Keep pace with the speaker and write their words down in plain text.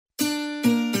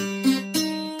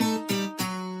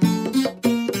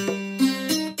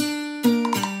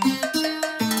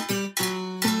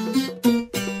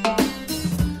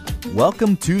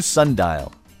Welcome to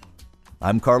Sundial.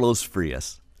 I'm Carlos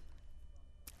Frias.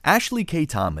 Ashlee K.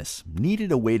 Thomas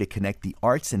needed a way to connect the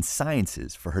arts and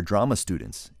sciences for her drama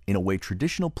students in a way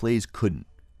traditional plays couldn't.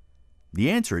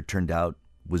 The answer, it turned out,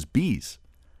 was bees.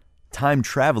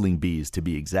 Time-traveling bees, to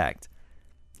be exact.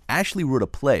 Ashlee wrote a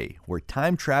play where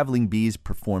time-traveling bees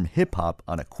perform hip-hop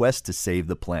on a quest to save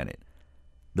the planet.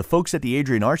 The folks at the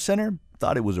Arsht Center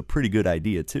thought it was a pretty good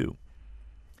idea, too.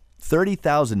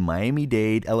 30,000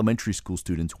 Miami-Dade elementary school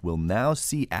students will now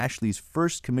see Ashlee's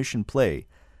first commissioned play,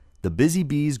 The Busy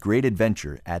Bee's Great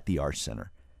Adventure, at the Arsht Center.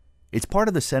 It's part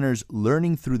of the center's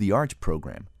Learning Through the Arts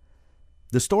program.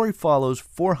 The story follows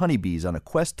 4 honeybees on a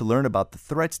quest to learn about the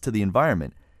threats to the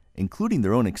environment, including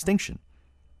their own extinction.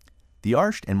 The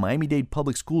Arsht and Miami-Dade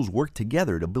public schools work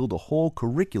together to build a whole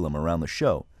curriculum around the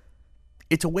show.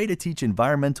 It's a way to teach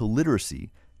environmental literacy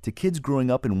to kids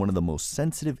growing up in one of the most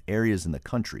sensitive areas in the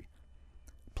country.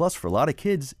 Plus, for a lot of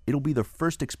kids, it'll be their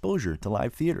first exposure to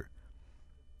live theater.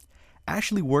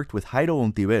 Ashlee worked with Jairo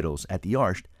Ontiveros at the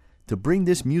Arsht to bring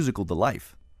this musical to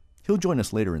life. He'll join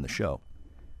us later in the show.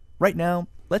 Right now,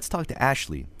 let's talk to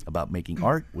Ashlee about making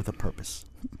art with a purpose.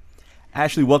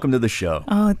 Ashlee, welcome to the show.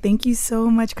 Oh, thank you so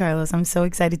much, Carlos. I'm so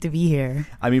excited to be here.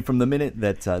 I mean, from the minute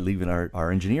that Levin,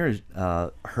 our engineer,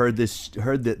 heard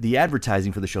the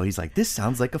advertising for the show, he's like, "This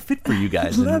sounds like a fit for you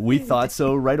guys," and we thought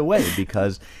so right away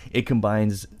because it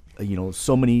combines,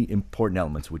 so many important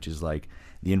elements, which is like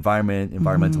the environment,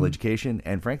 environmental education,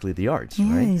 and frankly, the arts.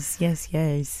 Yes, right?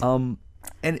 yes.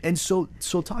 And so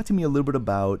talk to me a little bit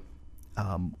about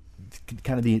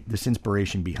kind of this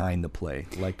inspiration behind the play.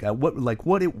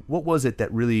 What was it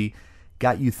that really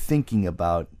got you thinking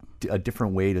about a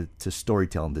different way to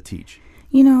storytell and to teach?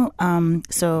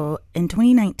 So in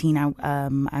 2019,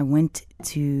 I went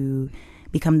to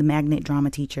become the magnet drama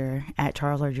teacher at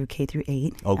Charles R. Drew K through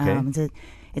 8. Okay.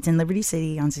 It's in Liberty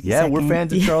City on 62nd. Yeah, we're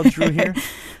fans of Charles Drew here.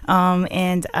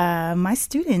 And my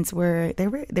students were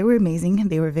amazing.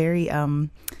 They were very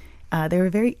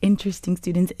interesting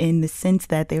students in the sense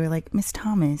that they were like, "Miss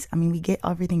Thomas, I mean, we get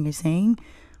everything you're saying,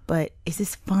 but is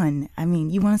this fun? I mean,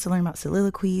 you want us to learn about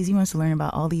soliloquies, you want us to learn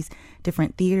about all these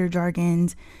different theater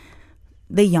jargons."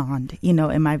 They yawned,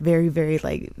 in my very,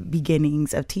 very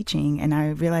beginnings of teaching, and I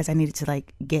realized I needed to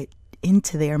get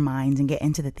into their minds and get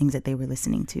into the things that they were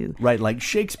listening to. Right, like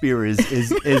Shakespeare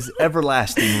is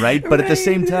everlasting, right? But at the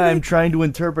same time, trying to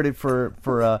interpret it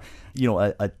for a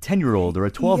 10-year-old or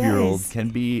a 12-year-old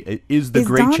is the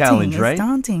great challenge, right? It's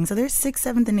daunting. So there's 6th,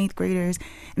 7th, and 8th graders,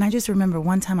 and I just remember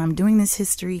one time I'm doing this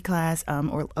history class,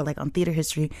 or on theater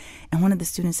history, and one of the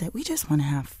students said, "We just want to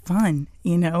have fun,"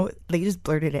 They just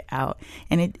blurted it out,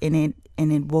 and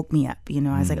it woke me up.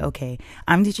 I was like, okay,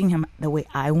 I'm teaching him the way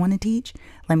I want to teach.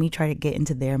 Let me try to get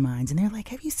into their minds. And they're like,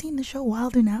 "Have you seen the show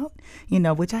Wild and Out?"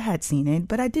 Which I had seen it,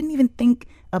 but I didn't even think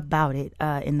about it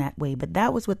in that way. But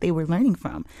that was what they were learning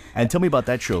from. And tell me about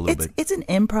that show a little bit. It's an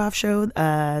improv show,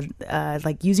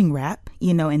 using rap,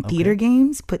 and theater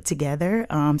games put together.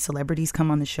 Celebrities come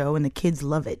on the show, and the kids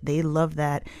love it. They love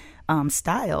that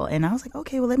style. And I was like,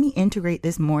 okay, well, let me integrate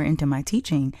this more into my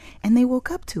teaching. And they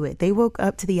woke up to it. They woke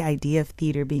up to the idea of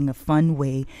theater being a fun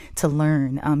way to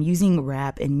learn, using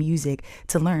rap and music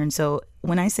to learn. So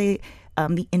when I say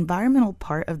the environmental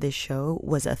part of this show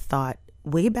was a thought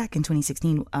way back in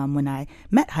 2016 when I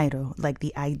met Jairo,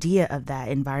 the idea of that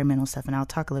environmental stuff, and I'll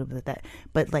talk a little bit about that,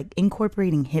 but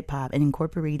incorporating hip hop and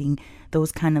incorporating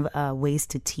those kind of ways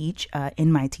to teach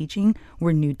in my teaching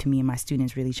were new to me, and my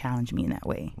students really challenged me in that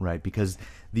way. Right, because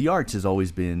the arts has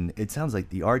always been, it sounds like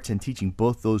the arts and teaching,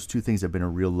 both those two things have been a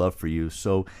real love for you.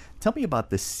 So tell me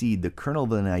about the seed, the kernel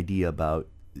of an idea about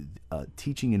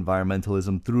teaching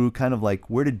environmentalism through kind of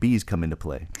where did bees come into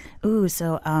play? Ooh,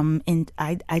 so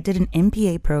I did an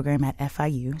MPA program at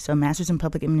FIU, so Masters in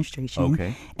Public Administration.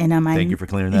 Okay. And thank you for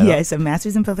clearing that up. Yes, a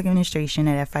Masters in Public Administration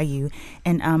at FIU,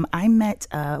 and I met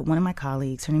one of my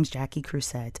colleagues. Her name's Jackie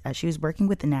Crusette. She was working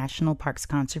with the National Parks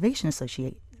Conservation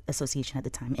Association at the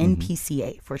time,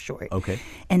 NPCA for short. Okay.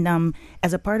 And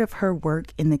as a part of her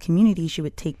work in the community, she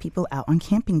would take people out on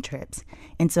camping trips.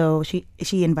 And so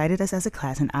she invited us as a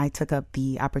class, and I took up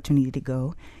the opportunity to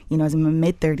go. I was in my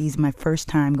mid-30s, my first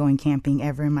time going camping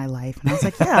ever in my life. And I was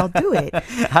like, yeah, I'll do it.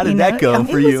 How did that go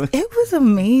for you? It was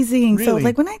amazing. Really?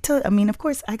 So of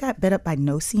course, I got bit up by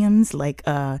no-see-ums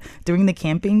during the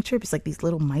camping trip. It's these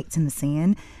little mites in the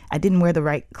sand. I didn't wear the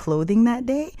right clothing that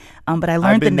day, but I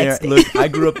learned the next day. Look, I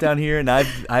grew up down here, and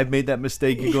I've made that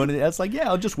mistake. You go into it's like, yeah,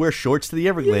 I'll just wear shorts to the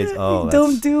Everglades. Oh,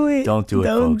 don't do it. Don't do it,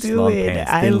 folks. Long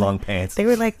pants, thin long pants. They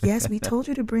were like, yes, we told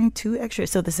you to bring 2 extra.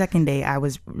 So the second day, I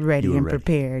was ready and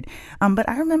prepared. But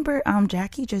I remember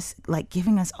Jackie just like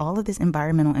giving us all of this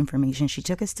environmental information. She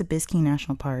took us to Biscayne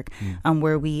National Park,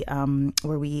 where we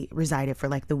resided for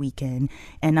like the weekend,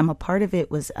 and a part of it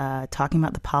was talking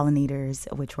about the pollinators,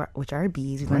 which are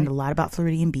bees. We learned a lot about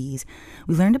Floridian bees.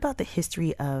 We learned about the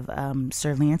history of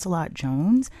Sir Lancelot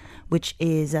Jones, which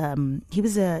is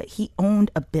he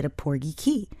owned a bit of Porgy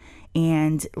Key.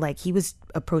 And like he was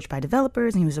approached by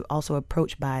developers, and he was also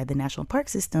approached by the National Park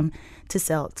System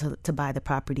to buy the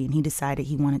property, and he decided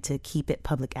he wanted to keep it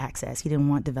public access. He didn't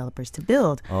want developers to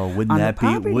build. Oh, wouldn't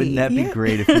that be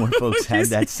great if more folks had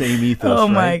that same ethos? Oh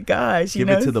my gosh, give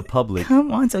it to the public.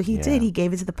 Come on, so he did. He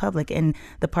gave it to the public, and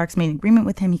the parks made an agreement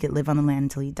with him. He could live on the land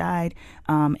until he died.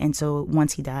 And so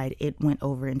once he died, it went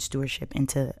over in stewardship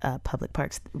into public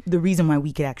parks. The reason why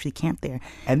we could actually camp there.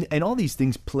 And all these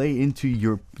things play into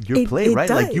your play, right?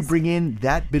 Does. Like you bring in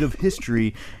that bit of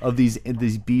history of these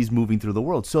bees moving through the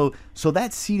world. So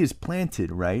that seed is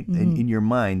planted, right, in your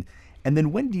mind. And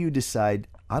then when do you decide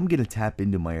I'm going to tap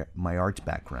into my arts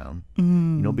background? You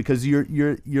know, because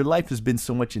your life has been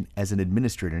so much as an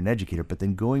administrator and educator, but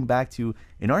then going back to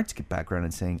an arts background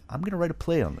and saying I'm going to write a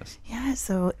play on this. Yeah.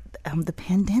 So the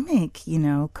pandemic, you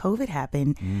know, COVID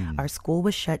happened. Our school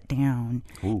was shut down,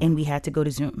 and we had to go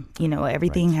to Zoom. You know,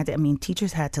 everything had to. I mean,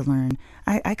 teachers had to learn.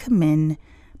 I commend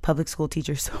public school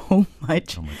teachers so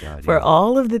much for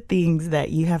all of the things that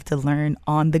you have to learn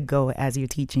on the go as you're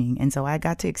teaching. And so I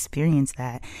got to experience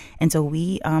that. And so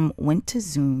we went to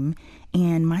Zoom,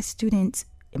 and my students,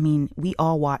 I mean, we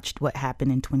all watched what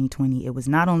happened in 2020. It was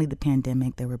not only the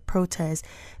pandemic, there were protests.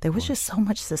 There was just so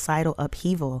much societal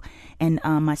upheaval. And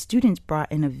my students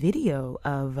brought in a video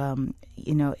of,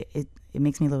 you know, it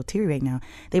makes me a little teary right now.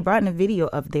 They brought in a video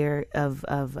of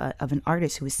an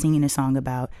artist who was singing a song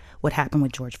about what happened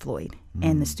with George Floyd.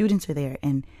 And the students are there,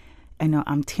 and I know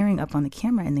I'm tearing up on the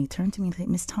camera, and they turn to me and say,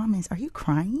 Miss Thomas, are you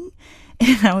crying?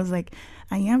 And I was like,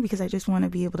 I am, because I just want to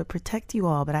be able to protect you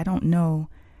all, but I don't know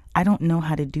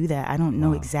how to do that. I don't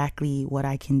know exactly what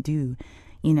I can do,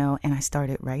 you know. And I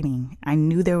started writing. I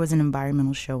knew there was an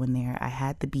environmental show in there. I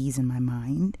had the bees in my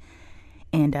mind,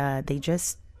 and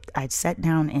I sat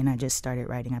down and I just started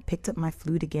writing. I picked up my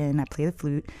flute again. I play the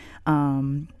flute.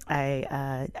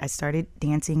 I started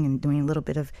dancing and doing a little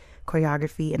bit of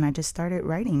choreography, and I just started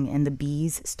writing. And the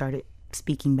bees started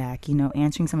speaking back, you know,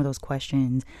 answering some of those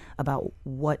questions about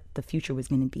what the future was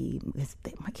going to be. Because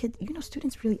my kids, you know,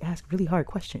 students really ask really hard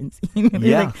questions. You know,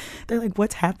 they're like,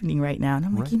 what's happening right now? And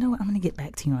I'm like, you know what, I'm going to get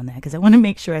back to you on that, because I want to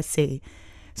make sure I say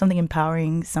something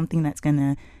empowering, something that's going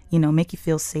to, you know, make you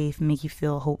feel safe, make you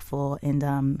feel hopeful. And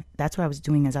that's what I was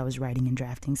doing as I was writing and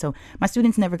drafting. So my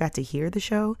students never got to hear the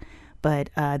show, but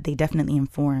they definitely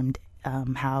informed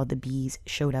how the bees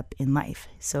showed up in life.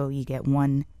 So you get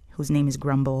one whose name is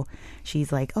Grumble.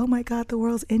 She's like, oh my God, the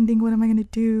world's ending. What am I going to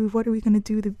do? What are we going to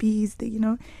do? The bees, you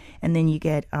know? And then you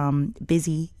get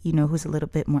Busy, you know, who's a little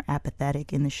bit more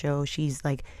apathetic in the show. She's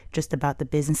like just about the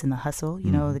business and the hustle,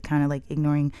 you know, the kind of like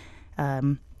ignoring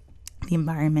the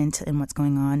environment and what's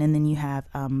going on. And then you have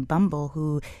Bumble,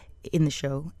 who in the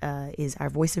show is our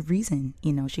voice of reason.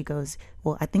 You know, she goes,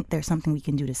 well, I think there's something we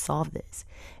can do to solve this.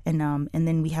 And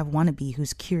then we have Wannabe,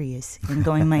 who's curious and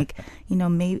going like, you know,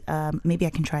 maybe I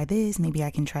can try this, maybe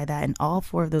I can try that. And all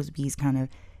 4 of those bees kind of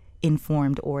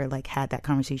informed or like had that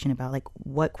conversation about like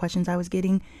what questions I was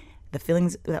getting, the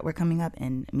feelings that were coming up,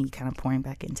 and me kind of pouring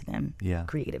back into them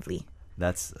creatively.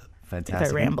 That's fantastic.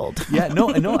 If I rambled.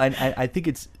 I think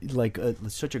it's like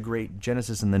such a great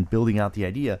genesis, and then building out the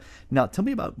idea. Now, tell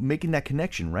me about making that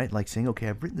connection, right? Like saying, okay,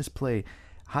 I've written this play.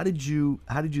 How did you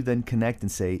then connect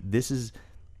and say, this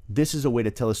is a way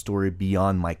to tell a story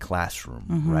beyond my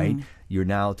classroom, right? You're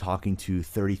now talking to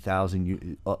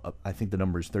 30,000. I think the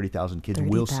number is 30,000 kids.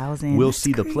 30,000. Will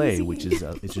see the play, which is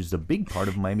it's just a big part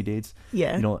of Miami-Dade's,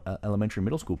 you know, elementary,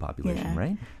 middle school population,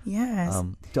 right? Yes.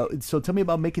 So tell me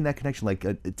about making that connection, like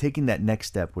taking that next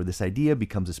step where this idea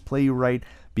becomes this play you write,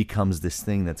 becomes this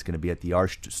thing that's going to be at the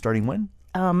Arsht starting when?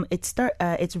 It's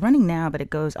running now, but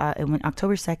it went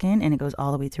October 2nd, and it goes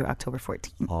all the way through October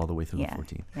 14th. All the way through the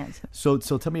 14th. Yeah. So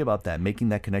tell me about that, making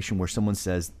that connection where someone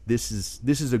says this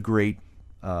is a great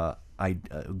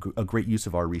a great use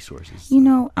of our resources. You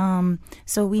know,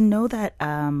 so we know that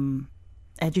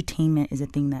edutainment is a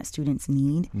thing that students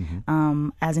need.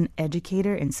 As an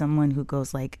educator and someone who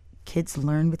goes like, kids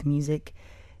learn with music.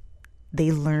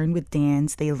 They learn with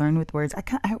dance. They learn with words. I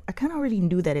kind of already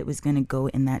knew that it was going to go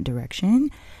in that direction.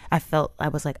 I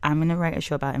was like, I'm going to write a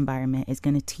show about environment. It's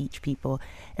going to teach people.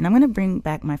 And I'm going to bring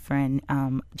back my friend,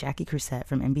 Jackie Crusette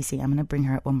from NBC. I'm going to bring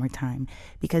her up one more time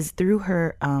because through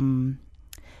her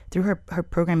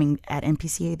programming at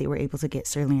MPCA, they were able to get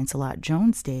Sir Lancelot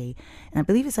Jones Day. And I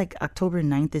believe it's like October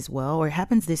 9th as well, or it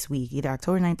happens this week, either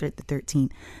October 9th or the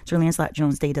 13th, Sir Lancelot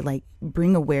Jones Day, to like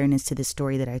bring awareness to this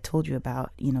story that I told you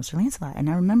about, Sir Lancelot. And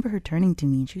I remember her turning to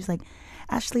me and she was like,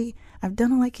 Ashlee, I've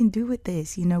done all I can do with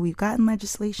this. We've gotten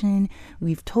legislation.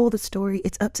 We've told a story.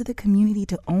 It's up to the community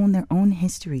to own their own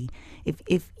history. If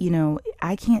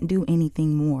I can't do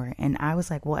anything more. And I was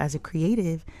like, well, as a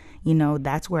creative,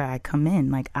 that's where I come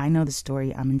in. Like, I know the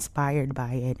story. I'm inspired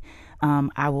by it.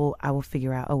 I will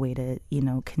figure out a way to,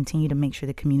 continue to make sure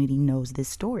the community knows this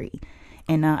story.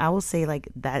 And I will say like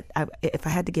that, if I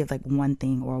had to give like one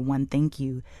thing or one thank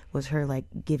you, was her like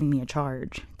giving me a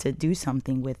charge to do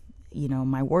something with,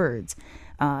 my words.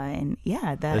 And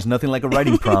yeah, there's nothing like a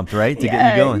writing prompt, right? To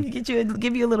get you going.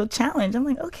 Give you a little challenge. I'm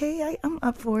like, okay, I'm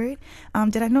up for it.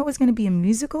 Did I know it was going to be a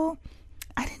musical?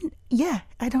 I didn't. Yeah,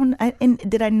 I don't. And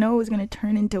did I know it was going to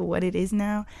turn into what it is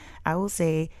now? I will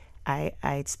say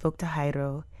I spoke to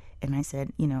Jairo and I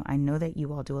said, I know that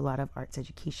you all do a lot of arts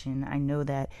education. I know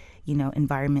that,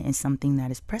 environment is something that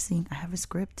is pressing. I have a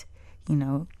script.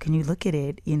 Can you look at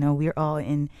it? We're all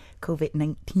in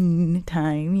COVID-19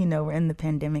 time, we're in the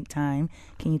pandemic time.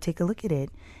 Can you take a look at it?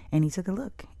 And he took a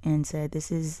look and said,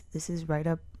 this is right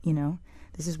up,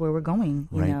 this is where we're going,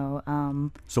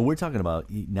 So we're talking about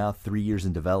now 3 years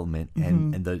in development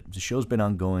and the show's been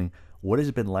ongoing. What has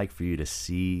it been like for you to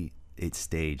see it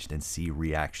staged and see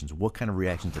reactions? What kind of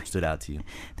reactions have stood out to you?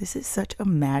 This is such a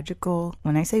magical,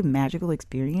 when I say magical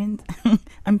experience,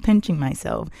 I'm pinching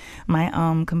myself. My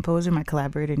composer, my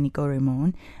collaborator, Nico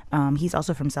Ramon, he's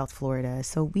also from South Florida.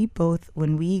 So we both,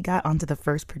 when we got onto the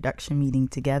first production meeting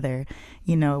together,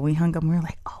 we hung up and we were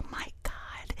like, oh my God,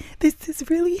 this is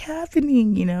really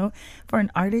happening, for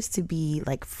an artist to be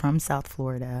like from South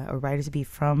Florida, or writer to be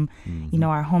from,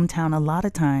 our hometown. A lot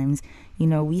of times,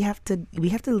 we have to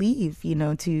leave,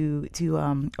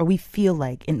 or we feel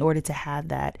like in order to have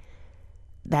that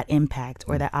impact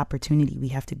or that opportunity, we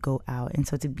have to go out. And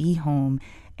so to be home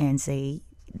and say,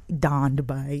 donned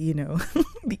by,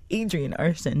 the Adrian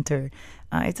Arsht Center,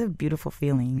 it's a beautiful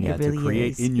feeling. Yeah, it really to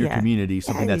create is. in your community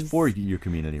something that's for your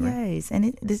community, right? Yes,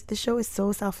 and the show is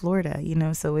so South Florida,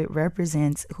 so it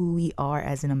represents who we are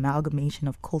as an amalgamation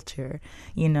of culture.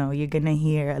 You're gonna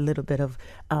hear a little bit of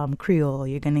Creole,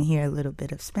 you're gonna hear a little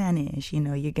bit of Spanish,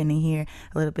 you're gonna hear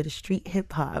a little bit of street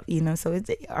hip hop, so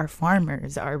it's our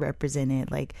farmers are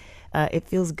represented. Like, it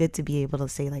feels good to be able to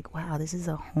say like, wow, this is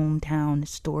a hometown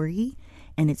story.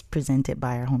 And it's presented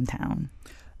by our hometown.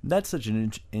 That's such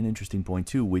an interesting point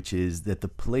too, which is that the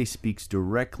play speaks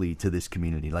directly to this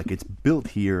community. Like, it's built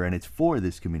here and it's for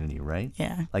this community, right?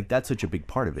 Yeah. Like, that's such a big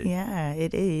part of it. Yeah,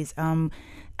 it is.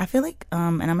 I feel like,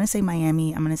 and I'm going to say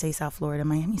Miami, I'm going to say South Florida.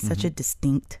 Miami is such a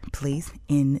distinct place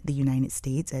in the United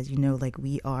States. As you know, like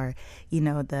we are,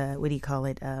 the, what do you call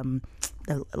it?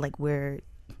 We're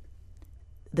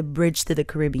the bridge to the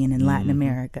Caribbean and Latin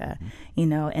America,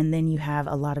 and then you have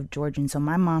a lot of Georgians. So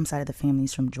my mom's side of the family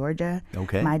is from Georgia.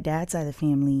 Okay. My dad's side of the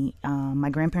family, my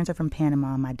grandparents are from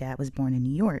Panama. My dad was born in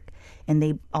New York, and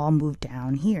they all moved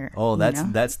down here. Oh,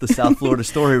 that's the South Florida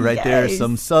story right there.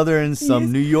 Some Southern,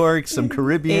 some New York, some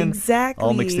Caribbean. Exactly.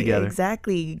 All mixed together.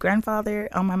 Exactly. Grandfather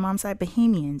on my mom's side,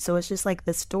 Bahamian. So it's just like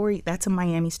the story, that's a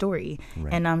Miami story.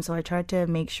 Right. And so I tried to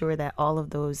make sure that all of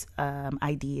those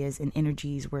ideas and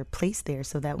energies were placed there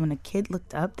so that when a kid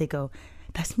looked up, they go,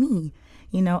 that's me.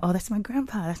 Oh, that's my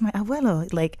grandpa, that's my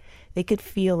abuelo. Like, they could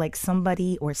feel like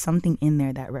somebody or something in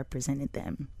there that represented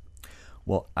them.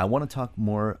 Well, I want to talk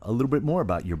a little bit more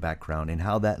about your background and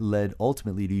how that led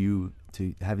ultimately to you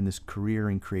to having this career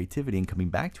in creativity and coming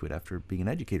back to it after being an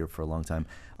educator for a long time.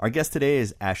 Our guest today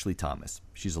is Ashlee Thomas.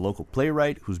 She's a local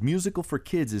playwright whose musical for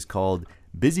kids is called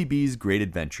Busy Bee's Great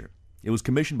Adventure. It was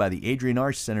commissioned by the Adrian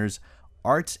Arsht Center's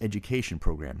Arts Education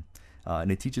Program.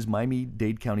 And it teaches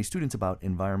Miami-Dade County students about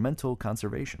environmental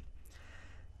conservation.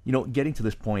 Getting to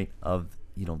this point of,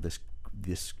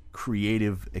 this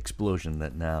creative explosion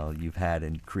that now you've had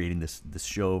in creating this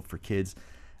show for kids,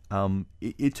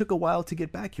 it took a while to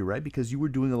get back here, right? Because you were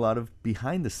doing a lot of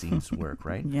behind-the-scenes work,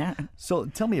 right? Yeah. So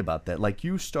tell me about that. Like,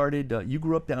 you started, you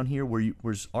grew up down here.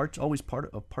 Was art always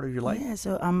part of your life? Yeah,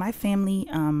 so my family...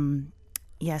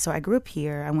 so I grew up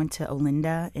here. I went to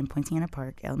Olinda in Poinciana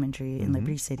Park Elementary in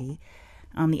Liberty City.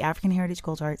 The African Heritage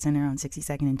Cultural Arts Center on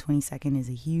 62nd and 22nd is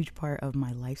a huge part of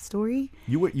my life story.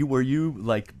 Did you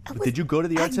go to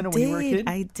the art center when you were a kid?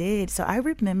 I did. So I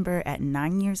remember at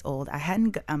 9 years old, I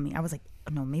was like,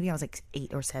 no, maybe I was like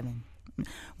 8 or 7.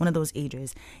 One of those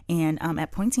ages. And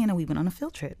at Poinciana, we went on a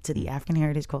field trip to the African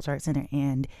Heritage Cultural Arts Center,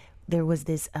 and there was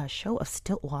this show of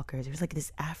stilt walkers. There was like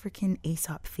this African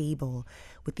Aesop fable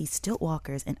with these stilt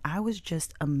walkers, and I was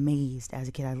just amazed as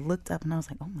a kid. I looked up and I was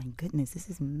like, oh my goodness, this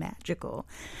is magical,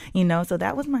 so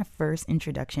that was my first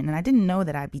introduction. And I didn't know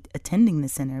that I'd be attending the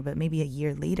center, but maybe a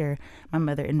year later my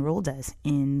mother enrolled us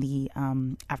in the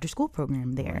after school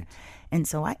program there. Right. And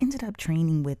so I ended up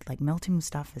training with like Melton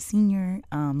Mustafa Sr.,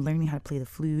 learning how to play the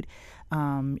flute,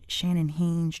 Shannon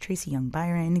Haynes, Tracy Young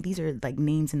Byron. These are like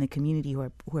names in the community who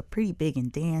are pretty big in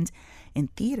dance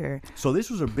and theater. So this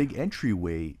was a big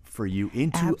entryway for you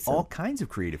into all kinds of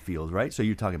creative fields, right? So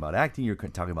you're talking about acting, you're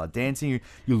talking about dancing,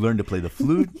 you learned to play the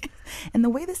flute. And the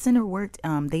way the center worked,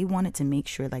 they wanted to make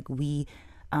sure like we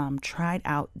tried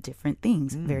out different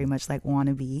things, very much like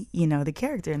Wannabe, the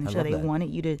character in the show. They wanted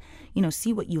you to,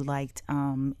 see what you liked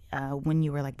when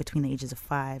you were like between the ages of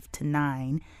 5 to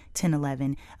 9, 10,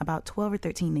 11. About 12 or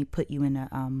 13, they put you in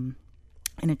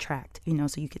a tract,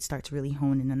 so you could start to really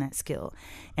hone in on that skill.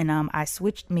 And I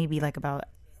switched maybe like about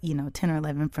 10 or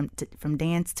 11 from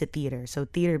dance to theater. So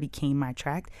theater became my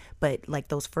track, but like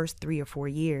those first 3 or 4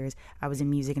 years, I was in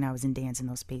music and I was in dance in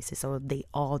those spaces. So they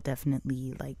all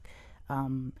definitely like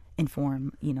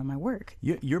inform my work.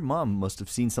 Your mom must have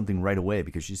seen something right away,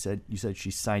 because you said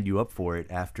she signed you up for it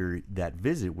after that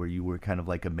visit where you were kind of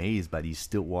like amazed by these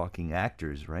stilt walking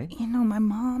actors, right? My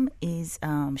mom is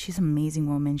she's an amazing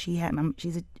woman. She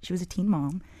was a teen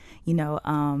mom,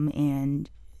 and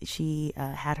she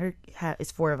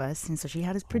it's 4 of us, and so she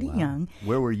had us pretty young.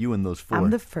 Where were you in those 4?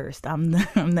 I'm the first. I'm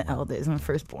the eldest. I'm the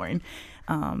firstborn.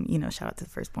 Shout out to the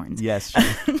firstborns. Yes,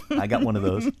 I got one of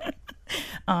those.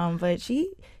 But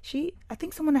she I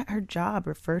think someone at her job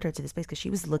referred her to this place because she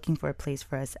was looking for a place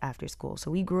for us after school. So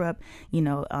we grew up, in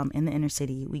the inner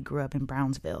city. We grew up in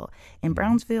Brownsville. In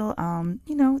Brownsville,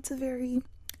 it's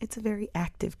a very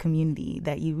active community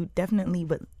that you definitely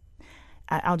would.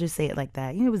 I'll just say it like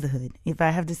that. It was the hood, if I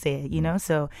have to say it,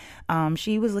 So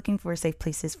she was looking for safe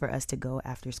places for us to go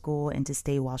after school and to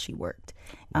stay while she worked.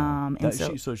 So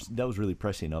that was really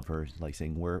pressing of her, like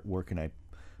saying, where can I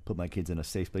put my kids in a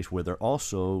safe place where they're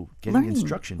also getting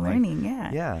instruction, right? Learning,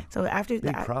 yeah. Yeah. So after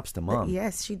big props to mom.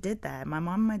 Yes, she did that. My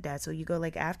mom and my dad. So you go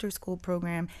like after school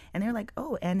program, and they're like,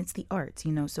 oh, and it's the arts,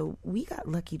 So we got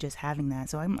lucky just having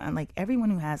that. So I'm like, everyone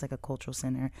who has like a cultural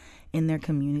center in their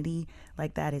community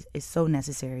like that is so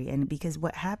necessary. And because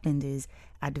what happened is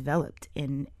I developed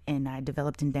in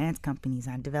dance companies.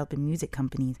 I developed in music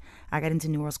companies. I got into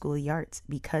New World School of the Arts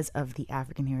because of the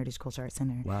African Heritage Cultural Arts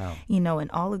Center. Wow.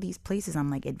 And all of these places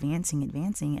I'm like advancing.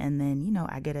 And then,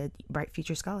 I get a Bright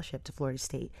Future Scholarship to Florida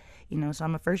State. So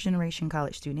I'm a first generation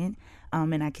college student.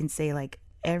 And I can say like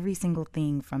every single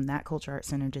thing from that Cultural Arts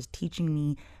Center, just teaching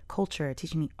me culture,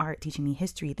 teaching me art, teaching me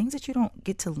history, things that you don't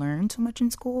get to learn so much in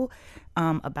school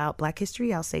about Black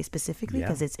history, I'll say specifically,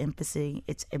 because its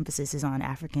emphasis is on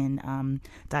African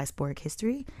diasporic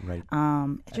history. Right.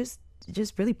 It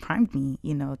just really primed me,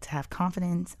 to have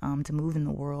confidence, to move in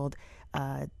the world,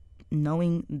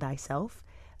 knowing thyself,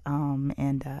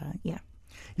 yeah.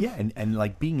 Yeah, and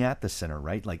like being at the center,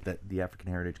 right? Like the African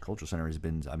Heritage Cultural Center has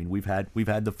been. I mean, we've had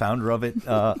the founder of it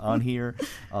on here,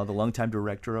 the longtime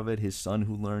director of it, his son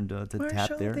who learned to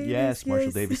tap there. Yes,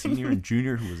 Marshall Davis Sr. and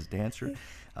Jr., who was a dancer,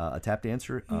 a tap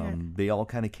dancer. They all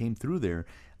kind of came through there.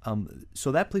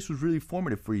 So that place was really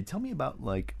formative for you. Tell me about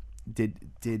like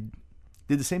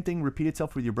did the same thing repeat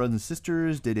itself with your brothers and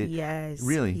sisters? Did it? Yes.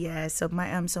 Really? Yes. So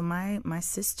my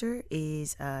sister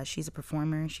is she's a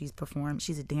performer. She's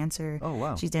a dancer. Oh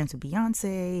wow. She's danced with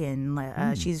Beyonce,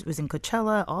 and she was in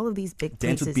Coachella. All of these big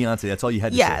places. Dance with Beyonce. That's all you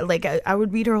had to say. Yeah, like I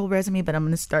would read her whole resume, but I'm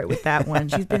going to start with that one.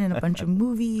 She's been in a bunch of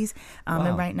movies, Wow.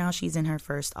 and right now she's in her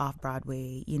first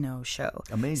off-Broadway, show.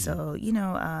 Amazing. So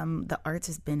the arts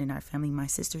has been in our family. My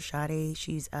sister Sade,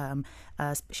 she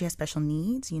has special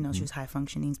needs. She was high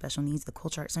functioning special needs. The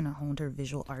Cultural Arts Center honed her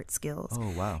visual art skills.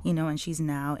 Oh, wow. And she's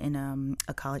now in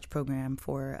a college program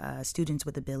for students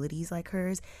with abilities like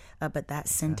hers. But that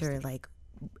center, like,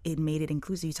 it made it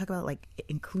inclusive. You talk about like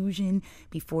inclusion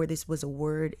before this was a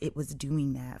word. It was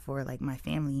doing that for like my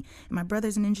family. And my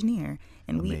brother's an engineer,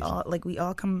 and Amazing. we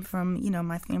all come from,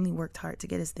 my family worked hard to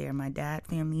get us there. My dad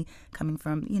family coming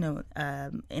from,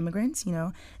 immigrants,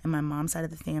 and my mom's side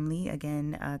of the family,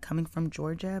 again, coming from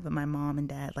Georgia, but my mom and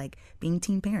dad like being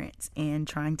teen parents and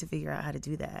trying to figure out how to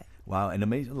do that. Wow, and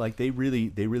amazing! Like they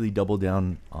really double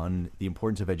down on the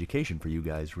importance of education for you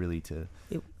guys, really to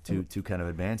kind of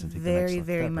advance and take the next step.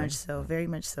 Very much so, very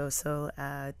much so. So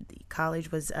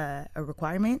college was a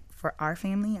requirement for our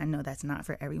family. I know that's not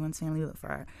for everyone's family, but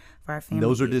for our family.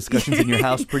 Those are discussions in your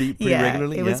house pretty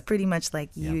regularly. It was pretty much like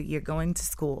you're going to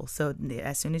school. So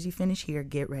as soon as you finish here,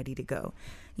 get ready to go.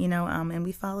 And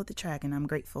we followed the track, and I'm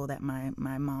grateful that my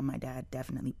mom, my dad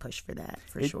definitely pushed for that,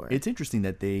 sure. It's interesting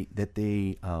that they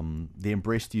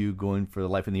embraced you going for the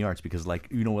life in the arts, because a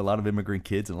lot of immigrant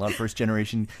kids and a lot of first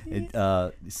generation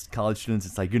college students,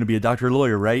 it's like, you're going to be a doctor or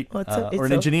lawyer, right? Or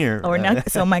an engineer. Or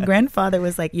not. So my grandfather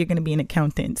was like, you're going to be an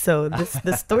accountant. So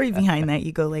the story behind that,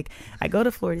 you go like, I go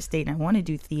to Florida State and I want to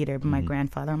do theater, but my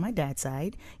grandfather on my dad's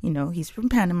side, he's from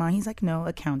Panama. He's like, no,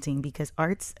 accounting, because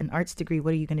an arts degree,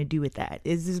 what are you going to do with that?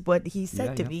 This is what he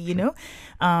said to me,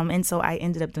 and so I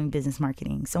ended up doing business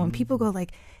marketing. So when people go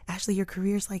like, Ashlee, your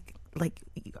career's like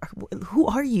who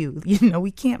are you?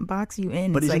 We can't box you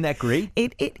in. But isn't that great?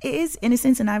 It is, in a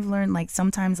sense. And I've learned, like,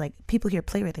 sometimes, like, people hear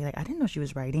playwright, they're like, I didn't know she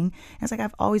was writing. And it's like,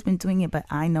 I've always been doing it, but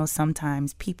I know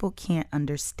sometimes people can't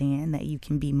understand that you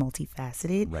can be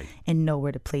multifaceted and know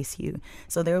where to place you.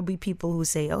 So there will be people who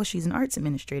say, oh, she's an arts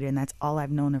administrator, and that's all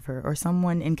I've known of her. Or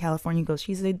someone in California goes,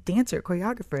 she's a dancer,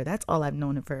 choreographer, that's all I've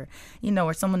known of her.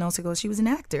 Or someone else who goes, she was an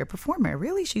actor, a performer.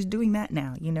 Really? She's doing that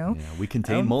now, Yeah, we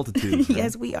contain multitudes. Right?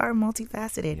 Yes, we are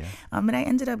multifaceted. Yeah. And I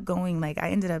ended up going,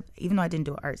 even though I didn't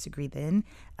do an arts degree then,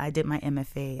 I did my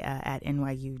MFA at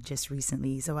NYU just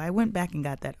recently. So I went back and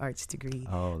got that arts degree.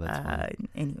 Oh, that's fun.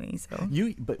 Anyway, so.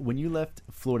 But when you left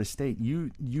Florida State,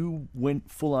 you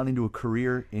went full on into a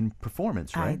career in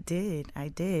performance, right? I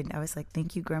did. I was like,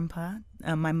 thank you, Grandpa.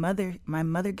 My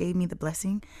mother gave me the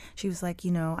blessing. She was like,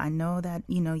 I know that,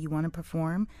 you want to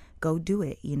perform. Go do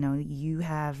it. You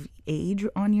have age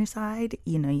on your side.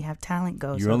 You have talent.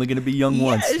 Go. You're only going to be young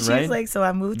once, right? She was like, so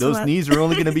I moved. Those knees are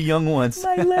only going to be young once.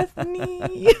 My left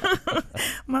knee.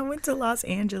 I went to Los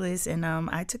Angeles, and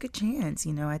I took a chance.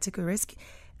 I took a risk.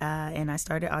 And I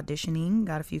started auditioning,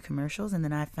 got a few commercials, and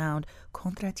then I found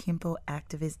Contratiempo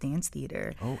Activist Dance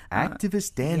Theater. Oh,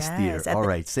 Activist Dance Theater. All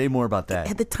right, say more about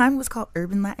that. At the time, it was called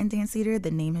Urban Latin Dance Theater.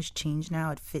 The name has changed now.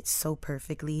 It fits so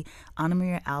perfectly. Ana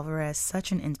Maria Alvarez,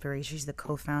 such an inspiration. She's the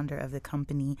co-founder of the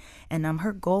company. And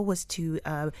her goal was to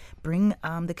bring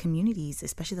the communities,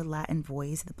 especially the Latin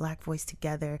voice, the Black voice,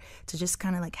 together to just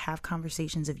kind of like have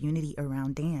conversations of unity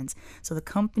around dance. So the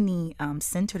company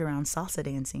centered around salsa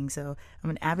dancing. So I'm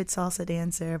an avid salsa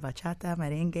dancer, bachata,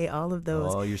 merengue, all of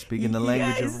those. Oh, you're speaking the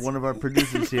language of one of our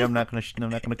producers here. I'm not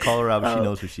gonna call her out, but she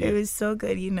knows who she is. It was so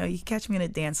good. You catch me on a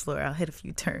dance floor, I'll hit a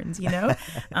few turns.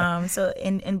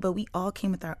 But we all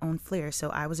came with our own flair. So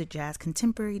I was a jazz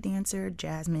contemporary dancer.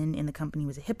 Jasmine in the company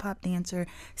was a hip hop dancer.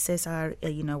 Cesar,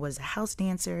 was a house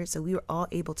dancer. So we were all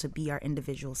able to be our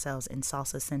individual selves, and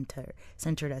salsa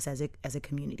centered us as a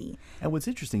community. And what's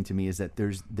interesting to me is that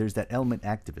there's that element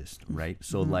activist, right?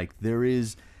 So like there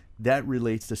is. That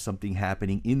relates to something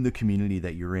happening in the community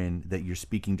that you're in, that you're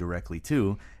speaking directly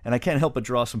to. And I can't help but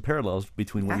draw some parallels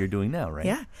between what you're doing now, right?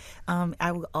 Yeah.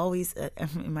 I will always,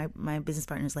 my business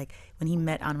partner's like, when he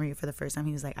met Ana Maria for the first time,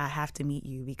 he was like, I have to meet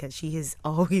you, because she has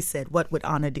always said, what would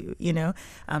Ana do?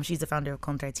 She's the founder of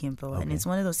Contratiempo. Okay. And it's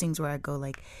one of those things where I go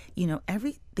like,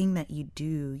 everything that you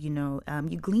do,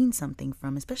 you glean something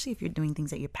from, especially if you're doing things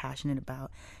that you're passionate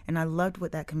about. And I loved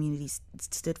what that community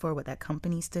stood for, what that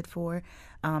company stood for.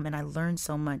 And I learned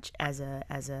so much as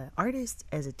a artist,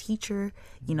 as a teacher,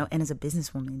 and as a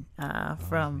businesswoman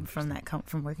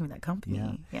from working with that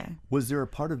company. Yeah. Was there a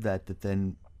part of that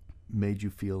then made you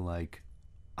feel like,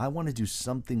 I want to do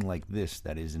something like this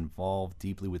that is involved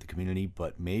deeply with the community,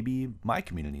 but maybe my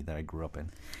community that I grew up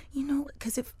in?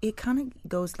 Because it kind of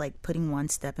goes like putting one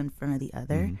step in front of the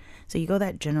other. Mm-hmm. So you go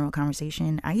that general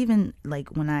conversation. I even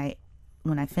like when I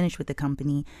finished with the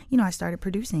company, I started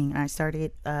producing, and I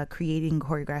started creating,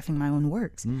 choreographing my own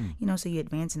works. So you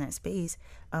advance in that space.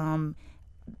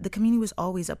 The community was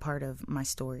always a part of my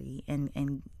story,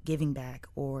 and giving back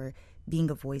or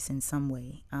being a voice in some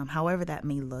way, however that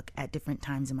may look at different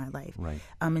times in my life. Right.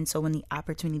 And so when the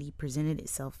opportunity presented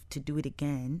itself to do it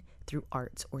again through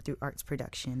arts or through arts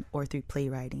production or through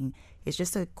playwriting, it's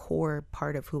just a core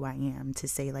part of who I am, to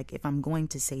say, like, if I'm going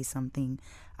to say something,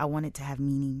 I want it to have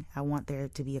meaning. I want there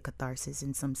to be a catharsis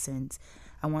in some sense.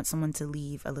 I want someone to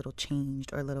leave a little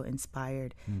changed or a little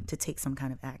inspired to take some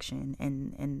kind of action.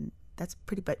 And that's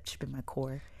pretty much been my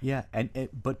core. Yeah,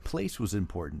 but place was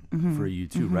important for you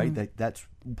too, right? That's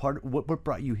part of what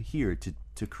brought you here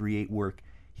to create work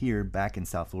here back in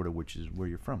South Florida, which is where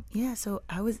you're from. Yeah, so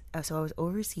I was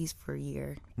overseas for a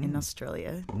year in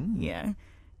Australia. Yeah.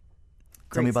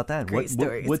 Tell me about that. Great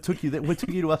stories. What took you there? What took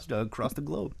you to us across the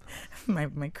globe?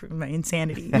 my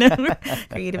insanity,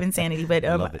 creative insanity. But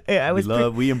I love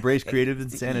it. We embrace creative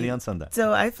insanity on Sunday.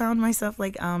 So I found myself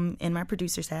in my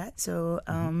producer's hat. So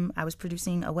I was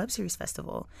producing a web series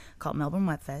festival called Melbourne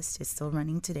Web Fest. It's still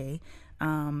running today.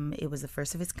 It was the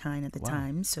first of its kind at the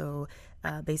time. So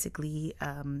basically,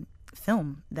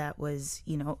 film that was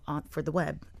for the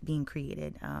web being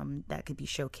created that could be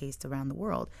showcased around the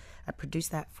world. I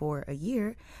produced that for a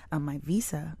year. My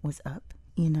visa was up,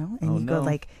 and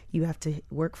go you have to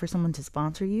work for someone to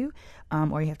sponsor you,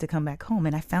 or you have to come back home.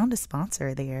 And I found a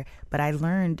sponsor there, but I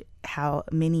learned how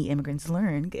many immigrants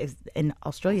learn in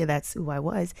Australia. That's who I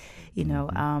was,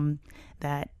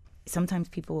 that sometimes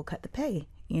people will cut the pay,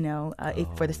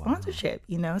 for the sponsorship,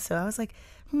 So I was like,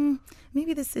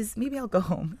 maybe I'll go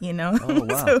home, Oh,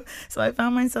 wow. So I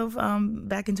found myself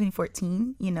back in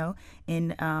 2014,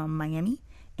 in Miami,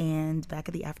 and back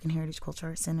at the African Heritage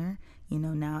Cultural Arts Center,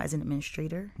 now as an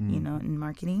administrator, in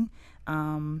marketing.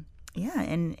 And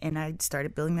I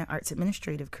started building that arts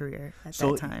administrative career at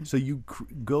that time. So you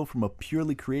go from a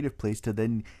purely creative place to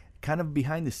then kind of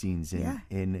behind the scenes in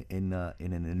an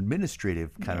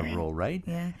administrative kind of role, right?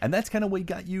 Yeah. And that's kind of what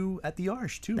got you at the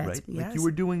Arsht too, right? Yes. Like you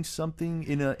were doing something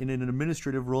in an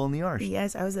administrative role in the Arsht.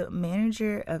 Yes, I was a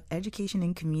manager of education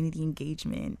and community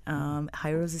engagement,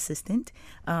 Jairo's assistant.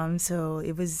 So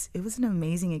it was an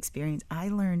amazing experience. I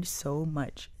learned so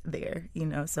much there,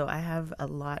 so I have a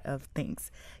lot of thanks,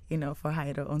 for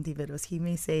Jairo Ontiveros. He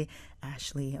may say,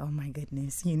 Ashlee, oh my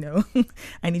goodness,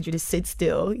 I need you to sit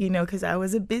still, because I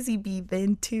was a busy bee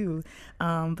then too.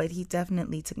 But he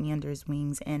definitely took me under his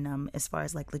wings. And as far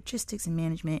as logistics and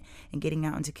management and getting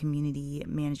out into community,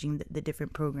 managing the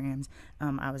different programs,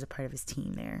 I was a part of his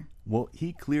team there. Well,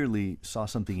 he clearly saw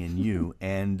something in you.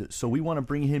 And so we want to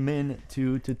bring him in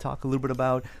to talk a little bit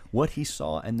about what he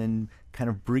saw and then kind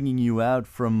of bringing you out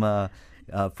from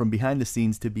behind the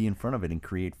scenes to be in front of it and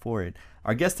create for it.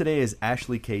 Our guest today is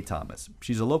Ashlee K. Thomas.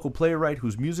 She's a local playwright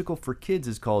whose musical for kids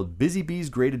is called Busy Bee's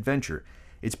Great Adventure.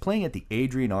 It's playing at the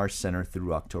Arsht Center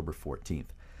through October 14th.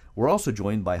 We're also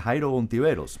joined by Jairo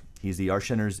Ontiveros. He's the Arsht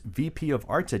Center's VP of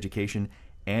Arts Education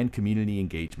and Community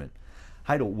Engagement.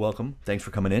 Jairo, welcome. Thanks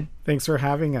for coming in. Thanks for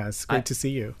having us. Great to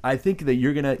see you. I think that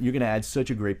you're gonna add such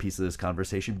a great piece of this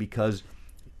conversation because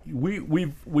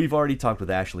we've already talked with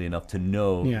Ashlee enough to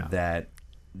know that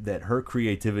her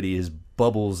creativity is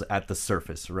bubbles at the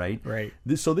surface, right? Right.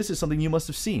 So this is something you must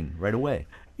have seen right away.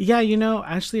 Yeah,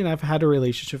 Ashlee and I've had a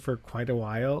relationship for quite a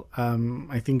while.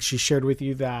 I think she shared with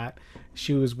you that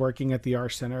she was working at the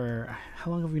Arsht Center.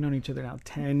 How long have we known each other now?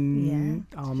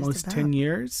 Almost 10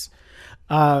 years.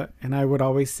 And I would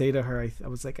always say to her, I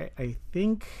was like, I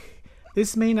think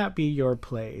this may not be your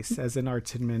place as an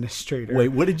arts administrator. Wait,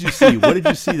 what did you see? What did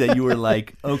you see that you were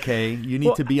like, okay, you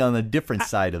need to be on a different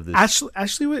side of this?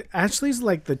 Ashlee's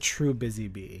like the true busy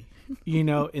bee,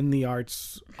 in the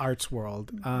arts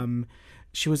world.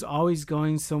 She was always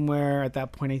going somewhere. At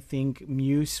that point, I think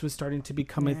Muse was starting to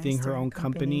become a thing, her own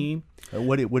company.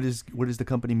 What is the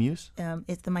company Muse?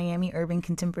 It's the Miami Urban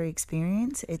Contemporary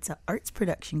Experience. It's an arts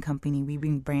production company. We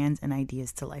bring brands and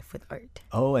ideas to life with art.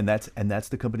 Oh, and that's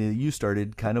the company that you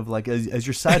started kind of like as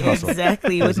your side hustle.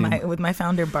 Exactly, with my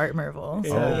founder Bart Merville.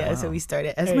 So so we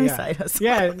started as my side hustle.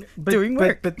 Yeah, doing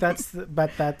work. But that's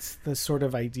the sort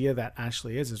of idea that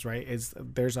Ashlee is right. Is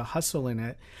there's a hustle in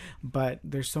it, but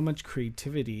there's so much creativity,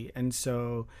 and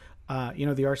so.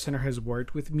 The Arsht Center has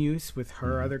worked with Muse, with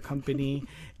her other company,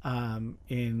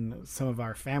 in some of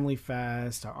our Family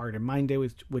Fest, our Art and Mind Day,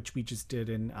 which we just did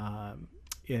in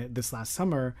this last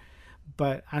summer.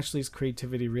 But Ashlee's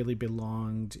creativity really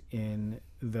belonged in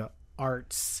the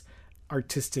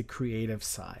artistic, creative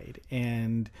side.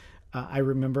 And I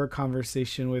remember a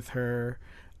conversation with her.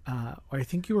 I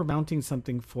think you were mounting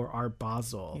something for Art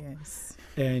Basel. Yes.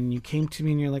 And you came to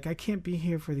me and you're like, I can't be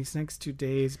here for these next 2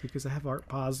 days because I have Art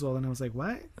Basel. And I was like,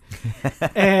 what?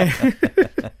 and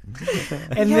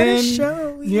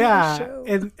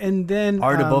then, and then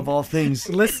art above all things.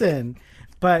 Listen,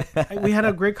 but we had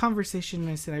a great conversation,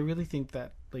 and I said, I really think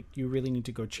that you really need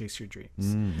to go chase your dreams.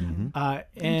 Mm-hmm.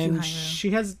 And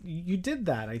you did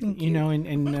that. I think,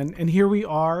 and here we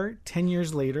are 10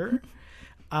 years later.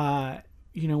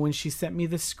 When she sent me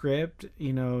the script,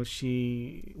 we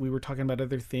were talking about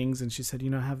other things, and she said,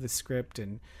 I have the script,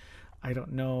 and I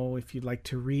don't know if you'd like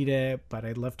to read it, but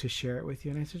I'd love to share it with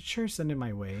you. And I said, sure, send it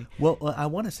my way. Well, I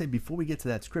want to say, before we get to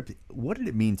that script, what did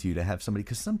it mean to you to have somebody,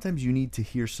 because sometimes you need to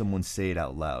hear someone say it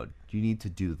out loud. You need to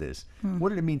do this. What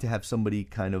did it mean to have somebody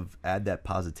kind of add that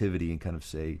positivity and kind of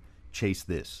say, chase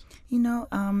this?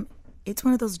 It's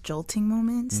one of those jolting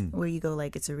moments where you go,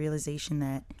 it's a realization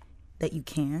that that you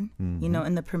can,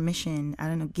 and the permission, I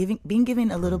don't know, being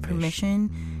given a little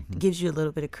permission gives you a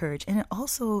little bit of courage. And it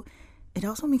also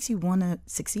makes you want to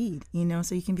succeed,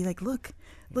 so you can be like, look,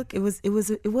 it was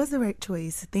the right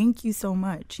choice. Thank you so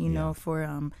much,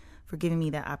 for giving me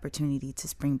that opportunity to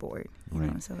springboard, you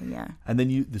know. So yeah. And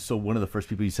then so one of the first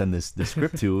people you send this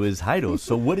script to is Heido.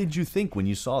 So what did you think when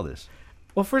you saw this?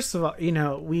 Well, first of all,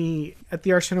 we at the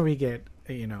Arsht Center, we get,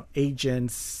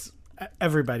 agents,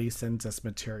 everybody sends us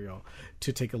material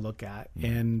to take a look at.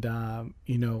 And,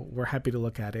 we're happy to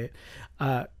look at it.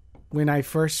 When I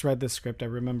first read the script, I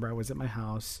remember I was at my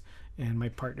house and my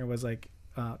partner was like,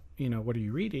 what are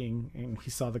you reading? And he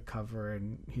saw the cover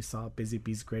and he saw Busy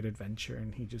Bee's Great Adventure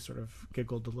and he just sort of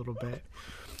giggled a little bit.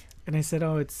 And I said,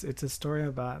 it's a story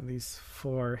about these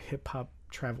 4 hip hop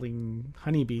traveling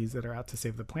honeybees that are out to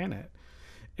save the planet.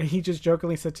 And he just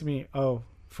jokingly said to me, "Oh,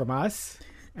 from us?"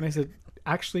 And I said,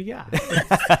 "Actually, yeah."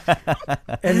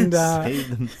 And save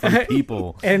them from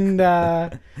people. And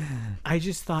I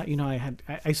just thought,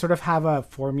 I sort of have a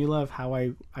formula of how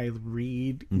I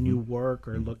read new work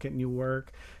or look at new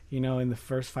work. In the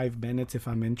first 5 minutes, if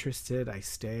I'm interested, I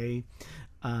stay.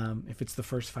 If it's the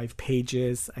first 5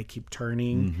 pages, I keep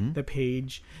turning the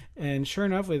page. And sure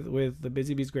enough, with the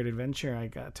Busy Bee's Great Adventure, I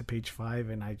got to page 5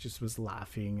 and I just was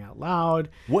laughing out loud.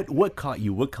 What caught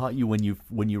you? What caught you when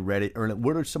you read it? Or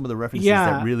what are some of the references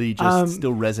that really just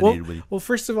still resonated with you? Well,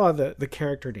 first of all, the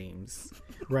character names,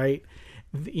 right?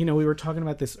 We were talking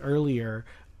about this earlier,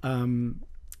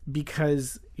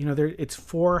 because it's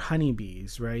 4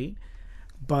 honeybees, right?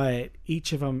 But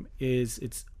each of them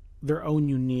it's their own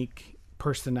unique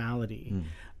personality.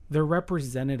 They're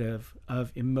representative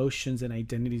of emotions and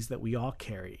identities that we all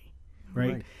carry,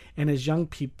 right? And as young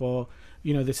people,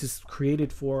 this is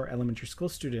created for elementary school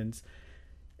students.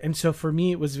 And so for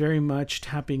me, it was very much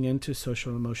tapping into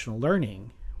social and emotional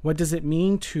learning. What does it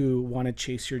mean to want to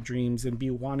chase your dreams and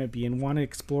be wannabe and want to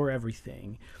explore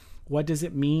everything? What does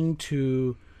it mean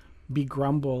to be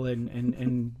grumble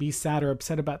and be sad or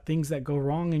upset about things that go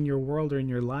wrong in your world or in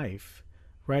your life,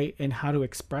 right? And how to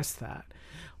express that.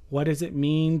 What does it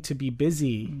mean to be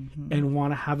busy and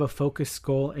want to have a focused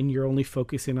goal and you're only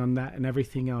focusing on that and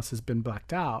everything else has been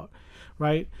blacked out,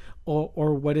 right?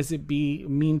 Or what does it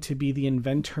mean to be the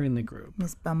inventor in the group?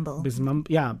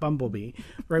 Bumblebee,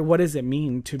 right? What does it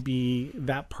mean to be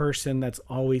that person that's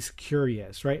always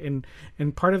curious, right?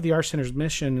 And part of the Arsht Center's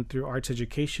mission through arts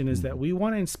education is that we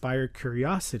want to inspire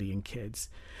curiosity in kids.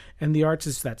 And the arts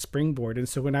is that springboard. And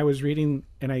so when I was reading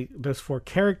those 4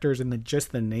 characters and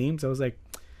just the names, I was like,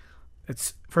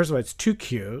 first of all, it's too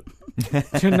cute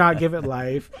to not give it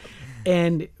life.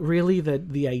 And really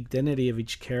the identity of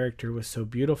each character was so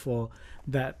beautiful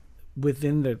that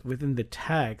within the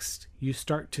text, you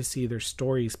start to see their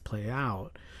stories play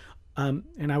out.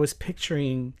 And I was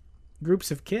picturing groups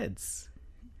of kids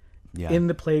in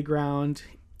the playground,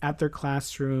 at their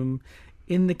classroom,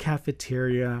 in the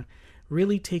cafeteria,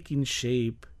 really taking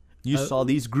shape. You saw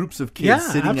these groups of kids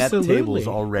sitting at tables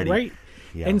already. Right.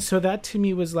 Yeah. And so that to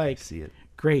me was like, see it.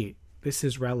 Great, this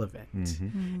is relevant.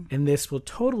 And this will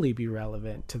totally be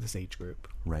relevant to this age group.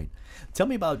 Right. Tell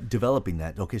me about developing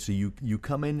that. Okay, so you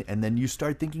come in and then you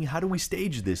start thinking, how do we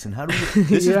stage this? And how do we,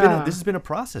 this has been a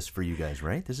process for you guys,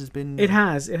 right? This has been It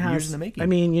has years in the making. I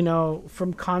mean,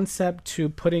 from concept to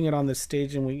putting it on the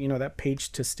stage and we, that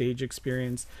page to stage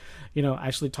experience,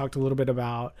 Ashlee talked a little bit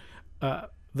about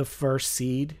the first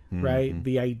seed, right?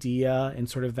 The idea and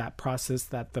sort of that process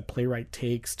that the playwright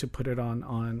takes to put it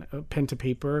on pen to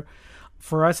paper.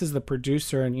 For us as the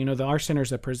producer, and the Arsht Center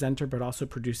is a presenter, but also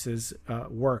produces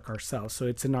work ourselves. So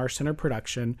it's an Arsht Center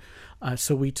production.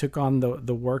 So we took on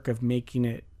the work of making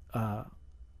it a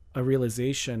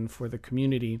realization for the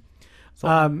community. So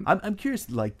I'm curious,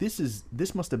 like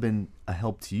this must have been a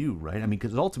help to you, right? I mean,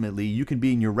 because ultimately you can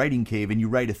be in your writing cave and you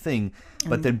write a thing,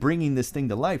 but then bringing this thing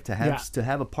to life to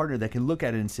have a partner that can look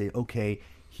at it and say, okay,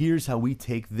 here's how we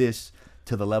take this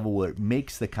to the level where it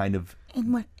makes the kind of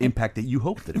impact that you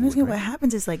hope that it would. Right? What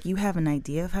happens is like you have an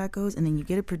idea of how it goes, and then you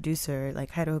get a producer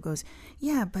like Heido goes,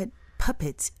 yeah, but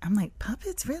puppets. I'm like,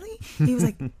 puppets, really? He was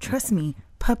like, trust me,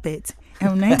 puppets.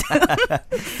 And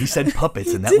he said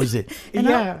puppets, and that was it. And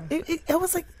I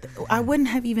was like, I wouldn't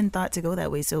have even thought to go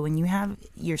that way. So when you have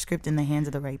your script in the hands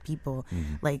of the right people,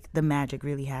 like the magic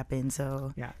really happens.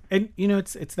 So yeah, and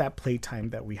it's that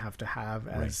playtime that we have to have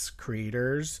as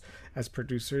creators, as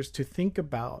producers, to think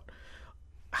about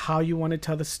how you want to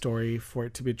tell the story for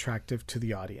it to be attractive to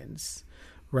the audience,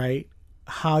 right?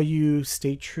 How you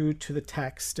stay true to the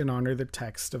text and honor the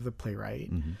text of the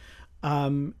playwright.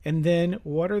 And then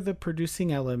what are the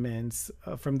producing elements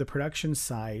from the production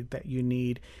side that you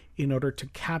need in order to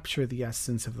capture the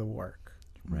essence of the work?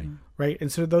 Right. Right.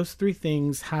 And so those three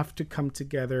things have to come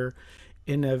together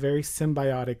in a very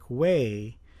symbiotic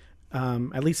way,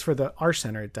 at least for the Arsht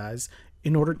Center it does,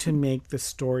 in order to make the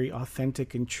story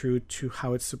authentic and true to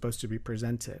how it's supposed to be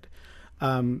presented.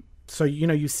 So,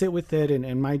 you sit with it,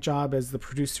 and my job as the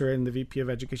producer and the VP of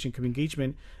Education Community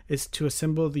Engagement is to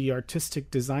assemble the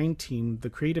artistic design team, the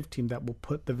creative team that will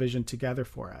put the vision together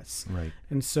for us. Right.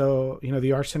 And so, the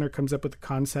Arsht Center comes up with the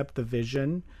concept, the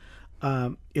vision.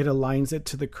 It aligns it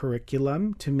to the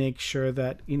curriculum to make sure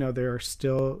that, there are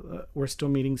still, we're still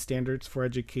meeting standards for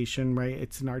education, right?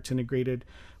 It's an arts integrated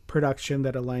production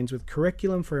that aligns with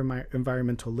curriculum for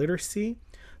environmental literacy.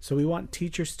 So we want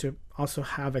teachers to also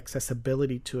have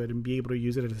accessibility to it and be able to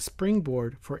use it as a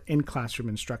springboard for in-classroom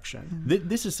instruction.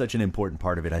 This is such an important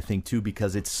part of it, I think, too,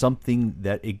 because it's something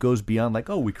that it goes beyond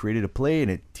like, oh, we created a play and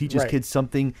it teaches kids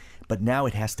something, but now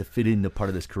it has to fit into part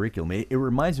of this curriculum. It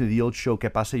reminds me of the old show,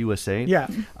 Que Pasa USA? Yeah.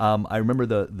 I remember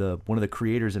the one of the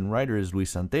creators and writers,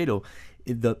 Luis Santero,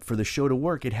 for the show to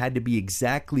work, it had to be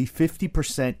exactly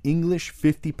 50% English,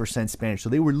 50% Spanish. So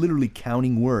they were literally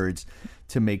counting words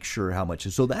to make sure how much.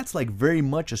 So that's like very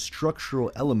much a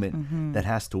structural element that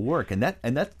has to work. And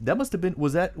that must have been,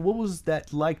 what was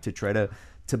that like to try to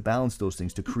balance those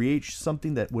things, to create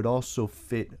something that would also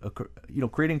fit,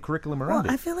 creating a curriculum around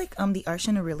it? I feel like the Arsht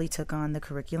Center really took on the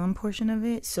curriculum portion of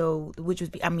it. So, which was,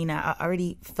 I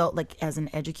already felt like as an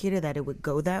educator that it would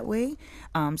go that way.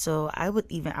 So I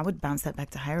would bounce that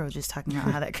back to Jairo, just talking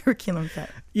about how that curriculum fit.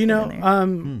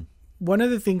 One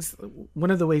of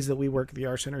the ways that we work at the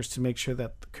Arsht Center is to make sure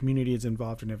that the community is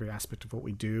involved in every aspect of what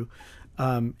we do.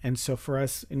 And so for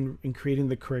us in creating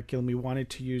the curriculum, we wanted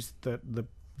to use the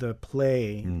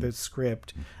play, the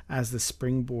script, as the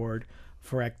springboard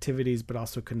for activities, but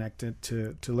also connect it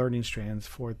to learning strands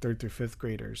for 3rd through 5th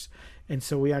graders. And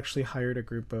so we actually hired a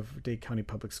group of Dade County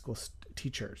Public Schools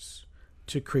teachers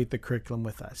to create the curriculum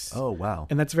with us. Oh, wow.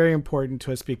 And that's very important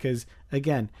to us because,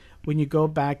 again, when you go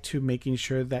back to making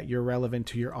sure that you're relevant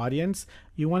to your audience,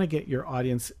 you want to get your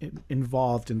audience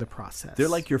involved in the process. They're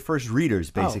like your first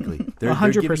readers, basically. They're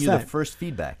 100%. giving you the first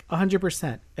feedback.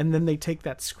 100%. And then they take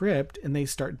that script and they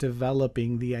start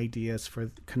developing the ideas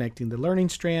for connecting the learning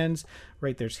strands,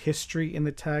 right? There's history in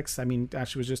the text. I mean,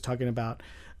 Ashlee was just talking about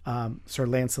Sir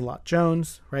Lancelot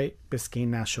Jones, right? Biscayne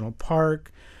National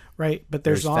Park. Right, but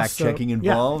there's also fact-checking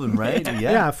involved, and right,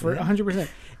 for 100%.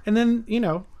 And then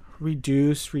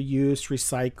reduce, reuse,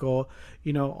 recycle.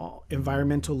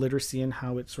 Environmental literacy and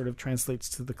how it sort of translates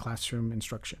to the classroom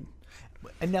instruction.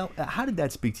 And now, how did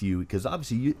that speak to you? Because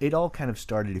obviously, it all kind of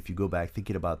started. If you go back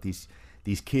thinking about these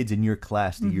kids in your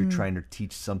class that you're trying to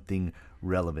teach something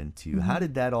relevant to, how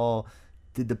did that all?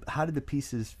 How did the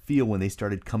pieces feel when they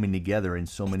started coming together in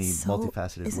so many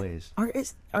multifaceted ways?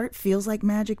 Art feels like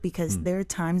magic because there are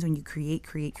times when you create,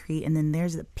 and then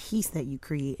there's a piece that you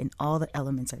create, and all the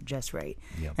elements are just right.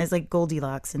 Yep. And it's like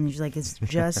Goldilocks, and it's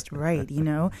just right,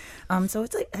 So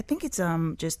it's like I think it's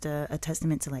just a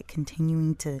testament to like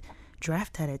continuing to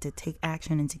draft at it, to take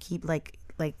action, and to keep like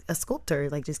a sculptor,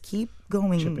 like just keep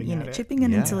going, chipping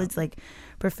in until it's like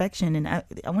perfection. And I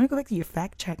want to go back to your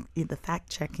fact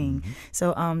checking.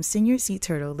 So Senor Sea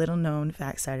Turtle, little known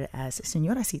fact, started as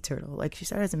Senora Sea Turtle. Like she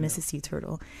started as a Mrs. Sea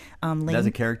Turtle. That's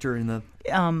a character in the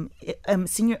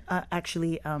Senor that's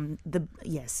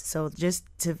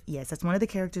one of the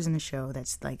characters in the show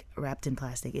that's like wrapped in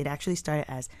plastic. It actually started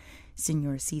as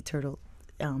Senor Sea Turtle,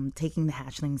 taking the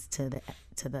hatchlings to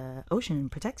the ocean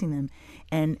and protecting them.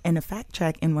 And a fact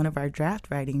check in one of our draft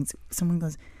writings, someone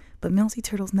goes, but male sea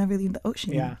turtles never leave the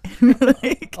ocean. Yeah.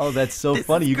 Like, oh, that's so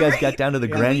funny. You guys got down to the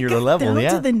granular level.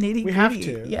 Down to the nitty-gritty. We have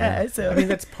to. Yeah. So I mean,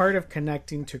 that's part of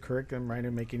connecting to curriculum, right?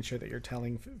 And making sure that you're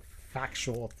telling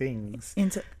factual things.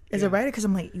 And so, as a writer, because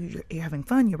I'm like, you're having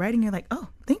fun, you're writing, you're like, oh,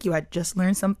 thank you, I just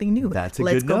learned something new. That's a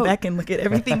Let's good go note. back and look at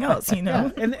everything else,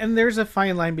 Yeah. And there's a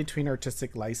fine line between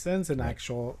artistic license and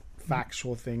actual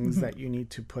factual things that you need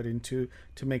to put into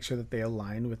to make sure that they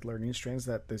align with learning strands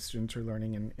that the students are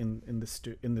learning in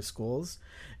the schools.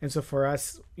 And so for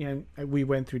us, we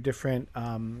went through different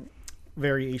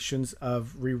variations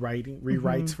of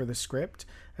rewrites for the script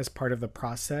as part of the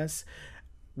process.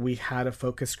 We had a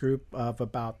focus group of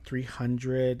about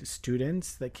 300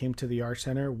 students that came to the Arsht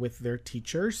Center with their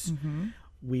teachers.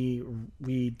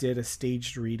 We did a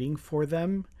staged reading for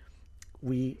them. Tell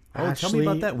me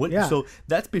about that. So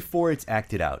that's before it's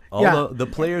acted out. All the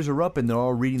players are up and they're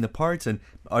all reading the parts. And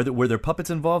were there puppets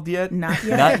involved yet? Not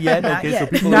yet. Not yet. Not Okay, yet. so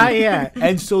people. Not yet.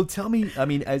 And so tell me, I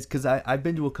mean, because I've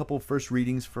been to a couple of first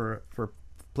readings for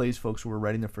plays folks who were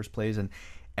writing their first plays,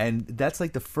 and that's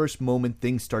like the first moment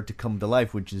things start to come to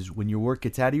life, which is when your work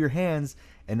gets out of your hands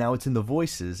and now it's in the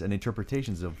voices and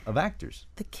interpretations of actors.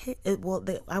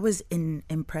 I was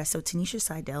impressed. So Tanisha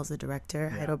Seidel's the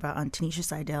director. I wrote about Tanisha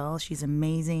Seidel. She's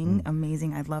amazing,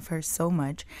 amazing. I love her so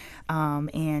much.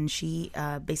 And she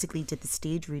basically did the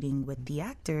stage reading with the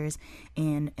actors,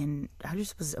 and I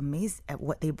just was amazed at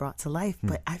what they brought to life.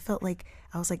 But I felt like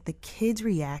I was like the kids'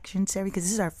 reaction to everything, because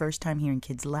this is our first time hearing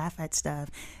kids laugh at stuff.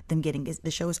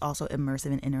 The show is also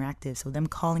immersive and interactive, so them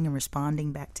calling and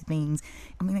responding back to things.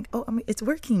 It's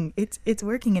working. It's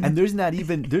working. And there's not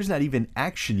even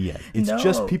action yet. It's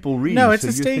just people reading. No, it's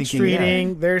a staged reading.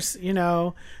 Yeah. There's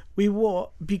we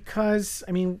will, because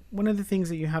one of the things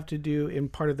that you have to do in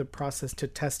part of the process to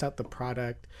test out the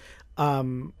product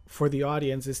for the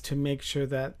audience is to make sure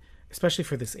that, especially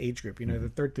for this age group, the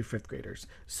 3rd through 5th graders.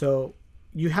 So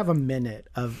you have a minute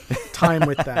of time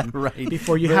with them right.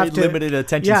 before you Very have to limited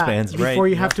attention spans, right? Before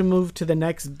you have to move to the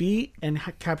next beat and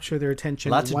capture their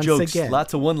attention. Lots once of jokes, again.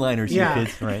 lots of one-liners,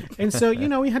 kids, right? And so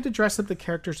we had to dress up the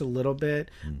characters a little bit.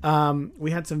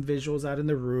 We had some visuals out in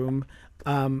the room,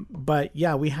 but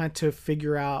we had to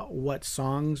figure out what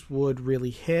songs would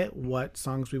really hit, what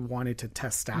songs we wanted to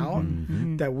test out.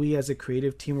 That we as a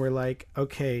creative team were like,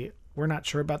 okay, we're not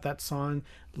sure about that song.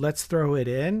 Let's throw it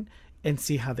in and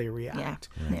see how they react.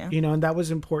 And that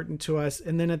was important to us.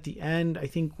 And then at the end, I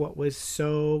think what was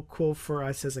so cool for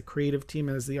us as a creative team,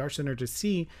 as the Arsht Center to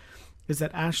see, is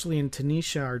that Ashlee and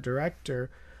Tanisha, our director,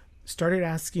 started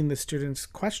asking the students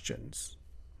questions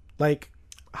like,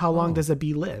 how long does a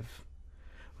bee live?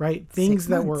 Right? Things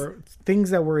that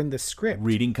were in the script.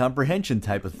 Reading comprehension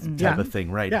type of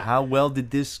thing, right? Yeah. How well did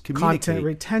this communicate? Content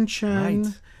retention.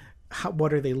 Right.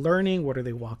 What are they learning? What are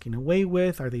they walking away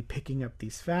with? Are they picking up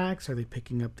these facts? Are they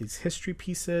picking up these history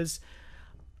pieces?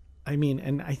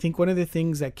 And I think one of the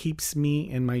things that keeps me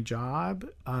in my job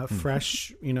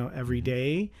fresh, every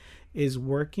day, is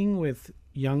working with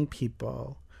young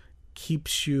people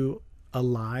keeps you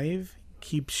alive,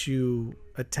 keeps you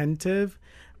attentive.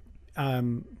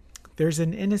 There's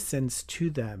an innocence to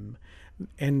them,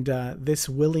 and this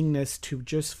willingness to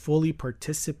just fully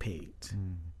participate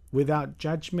without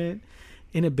judgment,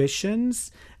 inhibitions,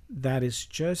 that is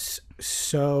just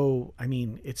so,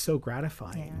 it's so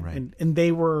gratifying. Yeah. Right. And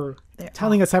they're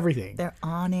telling us everything. They're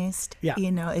honest. Yeah.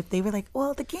 If they were like,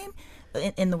 well, the game,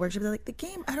 in the workshop, they're like, the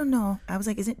game, I don't know. I was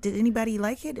like, did anybody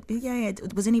like it? Yeah.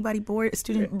 Was anybody bored? A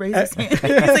student raised his hand.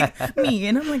 He's like, me.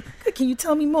 And I'm like, good, can you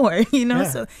tell me more?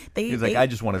 So he's like, I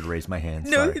just wanted to raise my hand.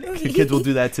 No, kids will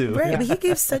do that too. Right. But he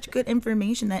gives such good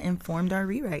information that informed our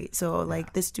rewrite. So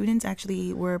the students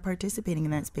actually were participating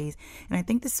in that space. And I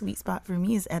think the sweet spot for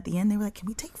me is at the end, they were like, can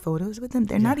we take photos with them?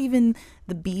 They're not even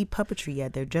the bee puppetry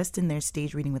yet. They're just in their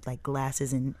stage reading with like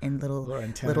glasses and little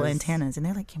antennas. And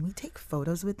they're like, can we take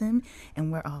photos with them?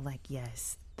 And we're all like,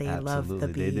 yes, they love the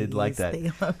bees. They did like that.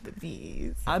 They love the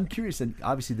bees. I'm curious, and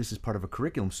obviously this is part of a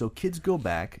curriculum, so kids go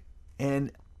back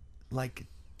and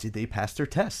did they pass their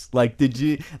tests? Did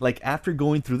you, after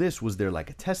going through this, was there a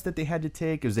test that they had to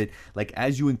take? Was it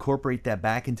as you incorporate that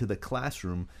back into the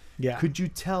classroom, could you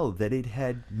tell that it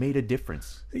had made a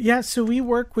difference? Yeah, so we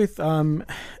work with,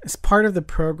 as part of the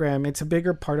program, it's a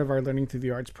bigger part of our Learning Through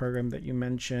the Arts program that you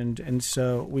mentioned. And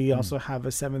so we also have a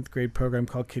 7th grade program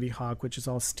called Kitty Hawk, which is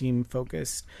all STEAM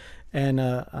focused, and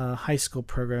a high school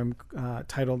program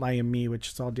titled I Am Me, which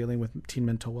is all dealing with teen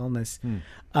mental wellness.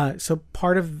 So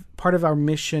part of our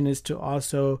mission is to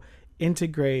also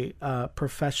integrate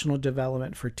professional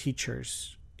development for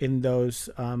teachers in those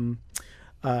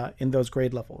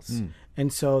grade levels.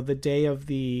 And so the day of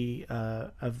the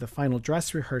final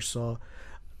dress rehearsal,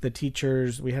 the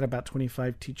teachers, we had about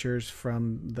 25 teachers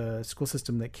from the school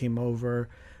system that came over.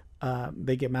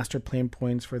 They get master plan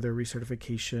points for their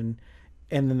recertification,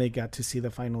 and then they got to see the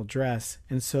final dress.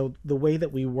 And so the way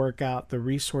that we work out the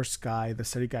resource guide, the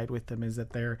study guide with them, is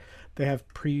that they have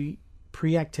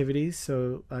pre-activities,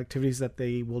 so activities that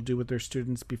they will do with their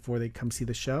students before they come see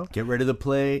the show. Get ready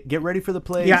for the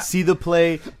play, see the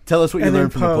play, tell us what you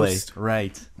learned from the play.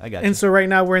 Right, I got you. And so right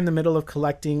now we're in the middle of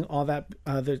collecting all that.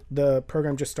 The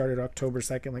program just started October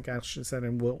 2nd, like Ashlee said,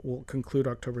 and we'll conclude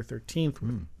October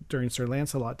 13th during Sir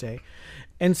Lancelot Day.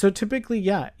 And so typically,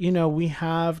 we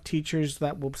have teachers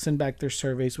that will send back their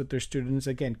surveys with their students,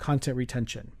 again, content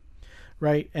retention,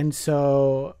 right? And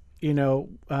so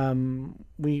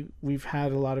we've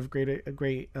had a lot of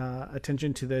great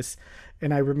attention to this.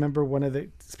 And I remember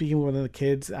speaking with one of the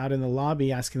kids out in the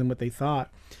lobby, asking them what they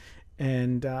thought.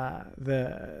 And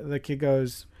the kid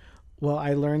goes, well,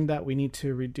 I learned that we need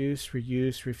to reduce,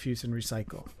 reuse, refuse, and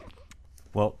recycle.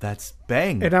 Well, that's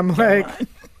bang. And I'm like,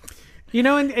 You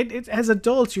know, and as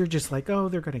adults, you're just like, oh,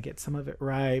 they're going to get some of it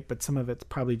right, but some of it's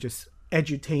probably just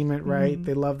edutainment, right? Mm-hmm.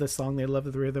 They love the song, they love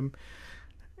the rhythm.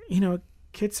 You know,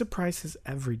 kids surprise us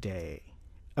every day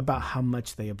about how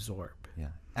much they absorb. Yeah.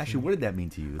 Ashley, what did that mean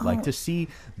to you? Like to see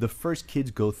the first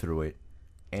kids go through it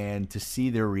and to see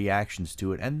their reactions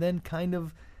to it, and then kind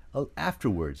of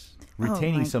afterwards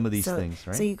retaining some of these things,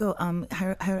 right? So you go,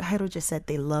 Jairo just said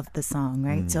they love the song,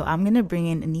 right? So I'm going to bring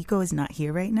in, Nico is not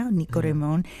here right now, Nico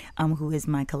Ramon, who is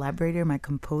my collaborator, my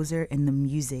composer, and the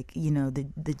music, you know,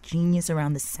 the genius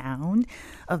around the sound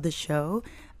of the show.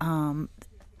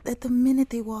 At the minute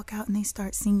they walk out and they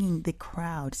start singing, the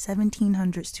crowd,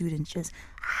 1,700 students just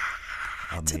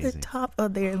to the top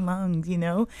of their lungs, you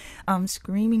know,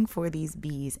 screaming for these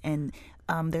bees. And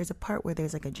there's a part where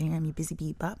there's like a jam, you busy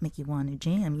bee bop, make you want to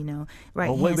jam, you know. Right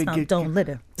hand stomp, don't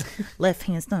litter. Left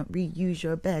hand stomp, reuse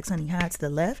your bags, honey, hide to the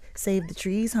left. Save the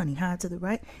trees, honey, hide to the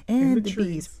right. And the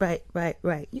bees,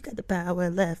 right. You got the power,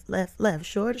 left.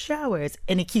 Short of showers.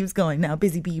 And it keeps going now,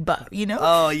 busy bee bop, you know.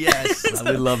 Oh, yes.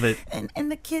 I love it.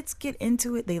 And the kids get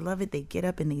into it. They love it. They get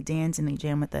up and they dance and they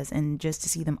jam with us. And just to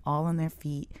see them all on their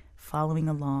feet, following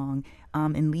along,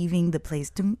 and leaving the place,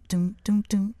 doom, doom, doom,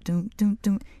 doom, doom, doom,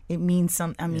 doom. It means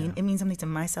it means something to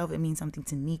myself. It means something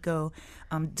to Nico.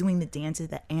 Doing the dances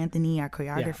that Anthony, our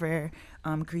choreographer,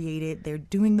 created. They're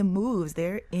doing the moves.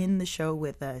 They're in the show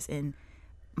with us, and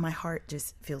my heart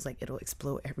just feels like it'll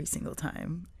explode every single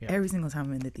time. Yeah. Every single time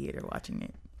I'm in the theater watching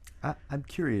it. I'm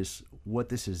curious what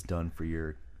this has done for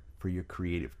your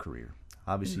creative career.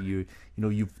 Obviously,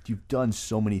 you've done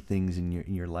so many things in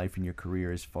your life and your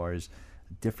career as far as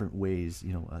different ways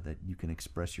that you can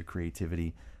express your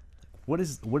creativity. What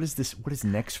is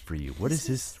next for you? What is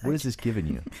this giving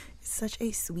you? It's such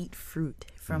a sweet fruit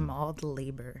from all the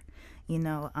labor. You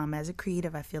know, as a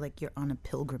creative, I feel like you're on a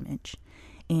pilgrimage,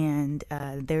 and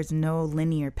there's no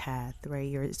linear path,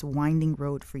 right? It's a winding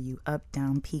road for you, up,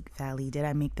 down, peak, valley. Did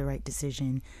I make the right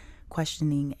decision?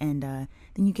 Questioning, and then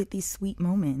you get these sweet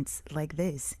moments like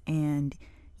this, and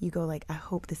you go like, I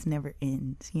hope this never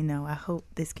ends, you know. I hope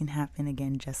this can happen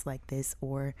again just like this,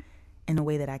 or in a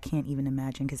way that I can't even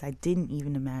imagine, because I didn't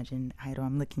even imagine. Heido,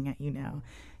 I'm looking at you now.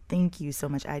 Thank you so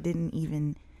much. I didn't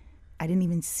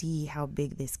even see how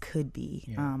big this could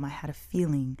be. I had a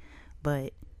feeling,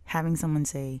 but having someone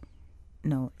say,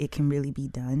 no, it can really be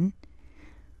done,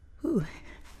 whew,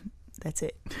 that's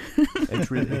it. It's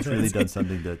really done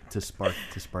something to spark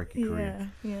your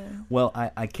career. Yeah. Well,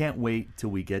 I can't wait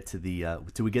till we get to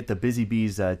the Busy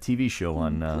Bees TV show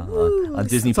on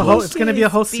Disney Plus. It's going to be a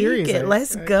whole series.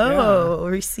 Let's go.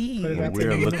 Receive.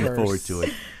 We're looking forward to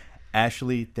it.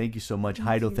 Ashlee, thank you so much.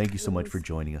 Heido, thank you so much for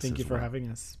joining us. Thank you for having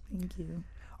us. Thank you.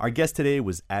 Our guest today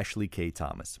was Ashlee K.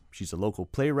 Thomas. She's a local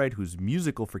playwright whose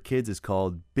musical for kids is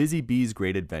called Busy Bees'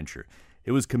 Great Adventure.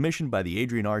 It was commissioned by the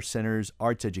Adrian Arsht Center's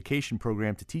Arts Education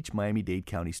Program to teach Miami-Dade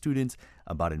County students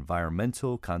about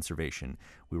environmental conservation.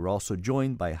 We were also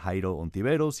joined by Jairo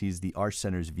Ontiveros. He's the Arsht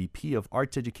Center's VP of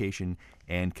Arts Education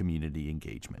and Community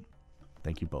Engagement.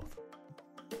 Thank you both.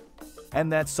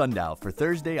 And that's Sundial for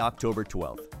Thursday, October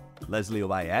 12th. Leslie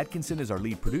Ovalle Atkinson is our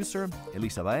lead producer.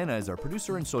 Elisa Baena is our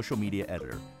producer and social media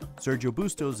editor. Sergio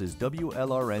Bustos is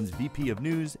WLRN's VP of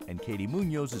News, and Katie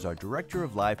Munoz is our Director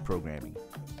of Live Programming.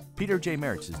 Peter J.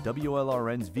 Mertz is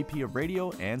WLRN's VP of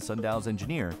Radio and Sundial's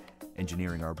engineer.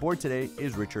 Engineering our board today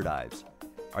is Richard Ives.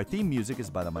 Our theme music is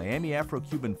by the Miami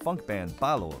Afro-Cuban funk band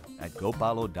Palo at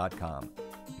gopalo.com.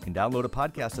 You can download a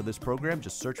podcast of this program.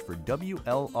 Just search for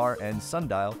WLRN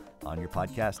Sundial on your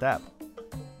podcast app.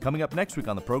 Coming up next week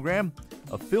on the program,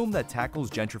 a film that tackles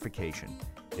gentrification.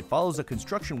 It follows a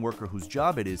construction worker whose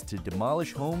job it is to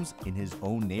demolish homes in his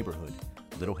own neighborhood,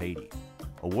 Little Haiti.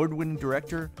 Award-winning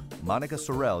director Monica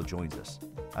Sorrell joins us.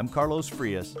 I'm Carlos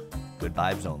Frias. Good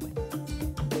vibes only.